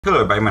Hello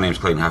everybody, my name is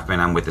Clayton Huffman.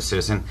 I'm with The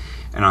Citizen,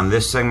 and on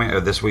this segment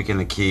of This Week in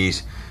the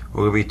Keys,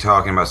 we'll be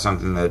talking about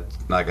something that,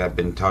 like I've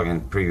been talking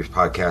in previous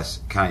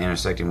podcasts, kind of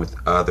intersecting with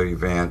other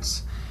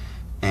events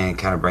and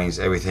kind of brings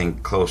everything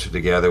closer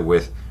together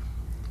with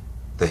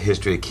the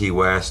history of Key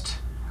West,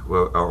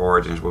 where our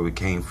origins, where we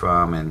came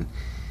from, and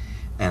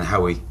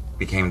how we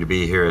became to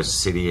be here as a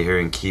city here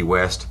in Key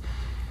West.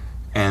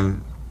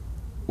 And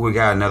we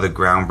got another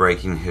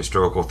groundbreaking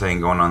historical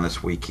thing going on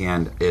this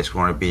weekend. It's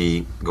going to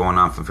be going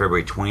on from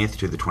February 20th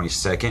to the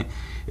 22nd.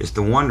 It's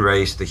the one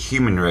race, the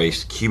human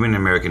race,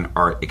 Cuban-American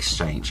Art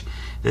Exchange.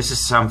 This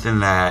is something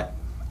that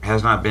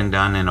has not been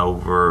done in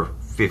over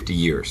 50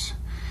 years.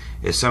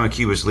 It's some of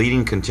Cuba's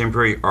leading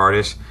contemporary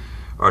artists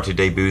are to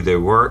debut their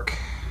work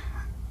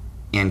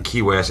in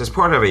Key West as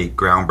part of a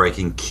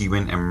groundbreaking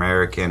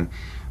Cuban-American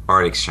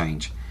Art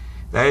Exchange.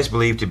 That is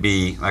believed to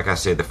be, like I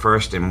said, the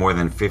first in more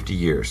than 50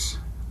 years.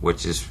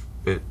 Which is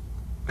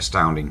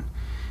astounding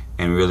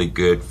and really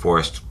good for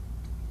us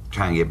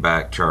trying to get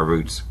back to our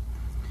roots.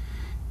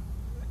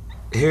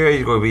 Here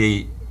is going to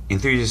be,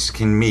 enthusiasts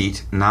can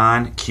meet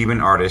 9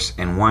 Cuban artists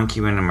and 1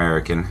 Cuban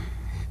American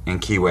in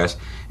Key West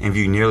and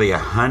view nearly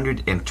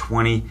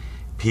 120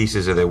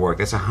 pieces of their work.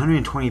 That's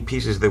 120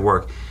 pieces of their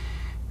work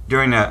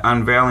during the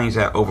unveilings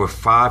at over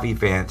 5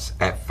 events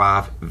at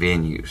 5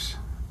 venues.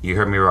 You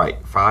heard me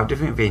right, 5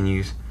 different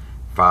venues,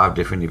 5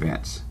 different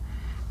events.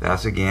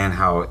 That's again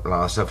how a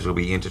lot of stuff will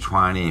be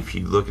intertwined. And if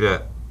you look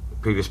at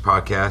previous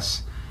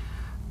podcasts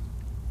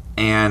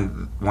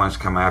and ones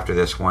come after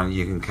this one,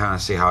 you can kind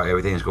of see how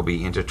everything is going to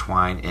be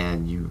intertwined,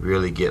 and you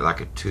really get like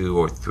a 2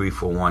 or 3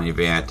 for 1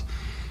 event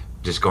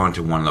just going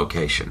to one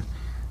location.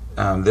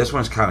 This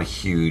one's kind of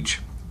huge.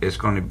 It's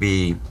going to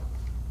be,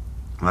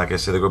 like I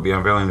said, they're going to be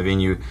unveiling the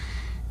venue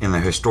in the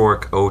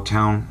historic Old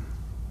Town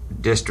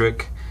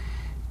district.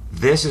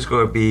 This is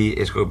going to be,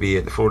 it's going to be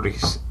at the Florida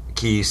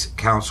Keys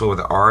Council of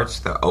the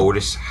Arts, the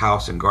Otis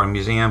House and Garden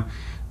Museum,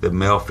 the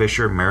Mel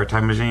Fisher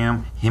Maritime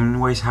Museum,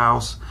 Hemingway's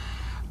house.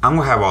 I'm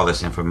going to have all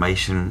this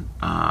information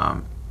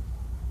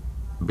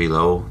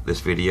below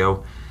this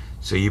video,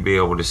 so you'll be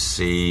able to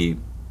see,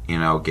 you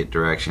know, get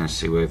directions,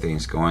 see where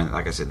everything's going.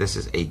 Like I said, this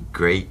is a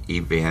great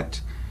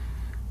event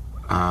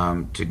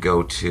to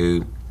go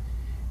to.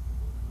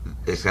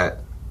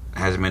 Hasn't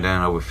been done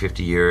in over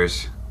 50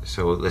 years,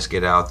 so let's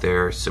get out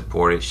there,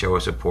 support it, show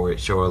our support,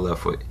 show our love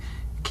for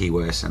Key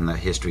West and the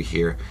history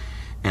here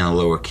in the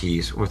lower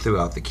Keys, or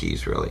throughout the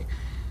Keys really.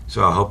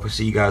 So I hope to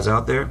see you guys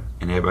out there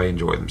and everybody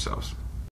enjoy themselves.